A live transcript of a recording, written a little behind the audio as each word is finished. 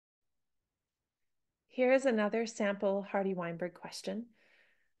Here is another sample Hardy Weinberg question.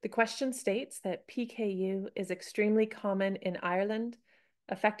 The question states that PKU is extremely common in Ireland,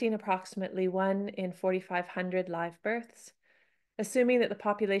 affecting approximately 1 in 4,500 live births. Assuming that the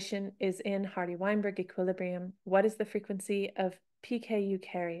population is in Hardy Weinberg equilibrium, what is the frequency of PKU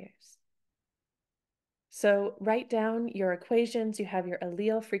carriers? So write down your equations. You have your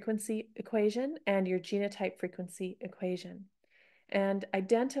allele frequency equation and your genotype frequency equation, and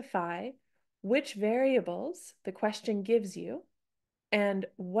identify which variables the question gives you and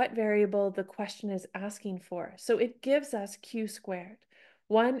what variable the question is asking for. So it gives us Q squared.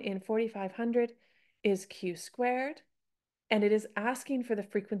 1 in 4,500 is Q squared, and it is asking for the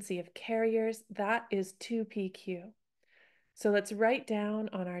frequency of carriers. That is 2PQ. So let's write down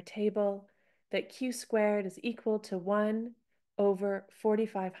on our table that Q squared is equal to 1 over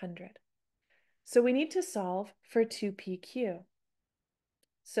 4,500. So we need to solve for 2PQ.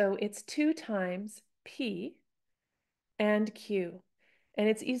 So it's 2 times P and Q. And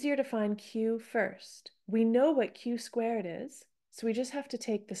it's easier to find Q first. We know what Q squared is, so we just have to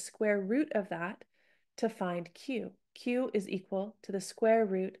take the square root of that to find Q. Q is equal to the square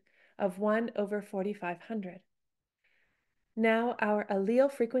root of 1 over 4,500. Now our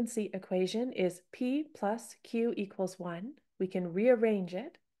allele frequency equation is P plus Q equals 1. We can rearrange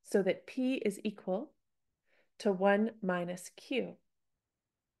it so that P is equal to 1 minus Q.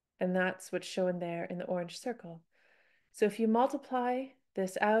 And that's what's shown there in the orange circle. So if you multiply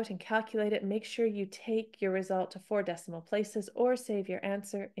this out and calculate it, make sure you take your result to 4 decimal places or save your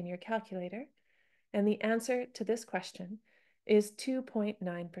answer in your calculator. And the answer to this question is 2.9%.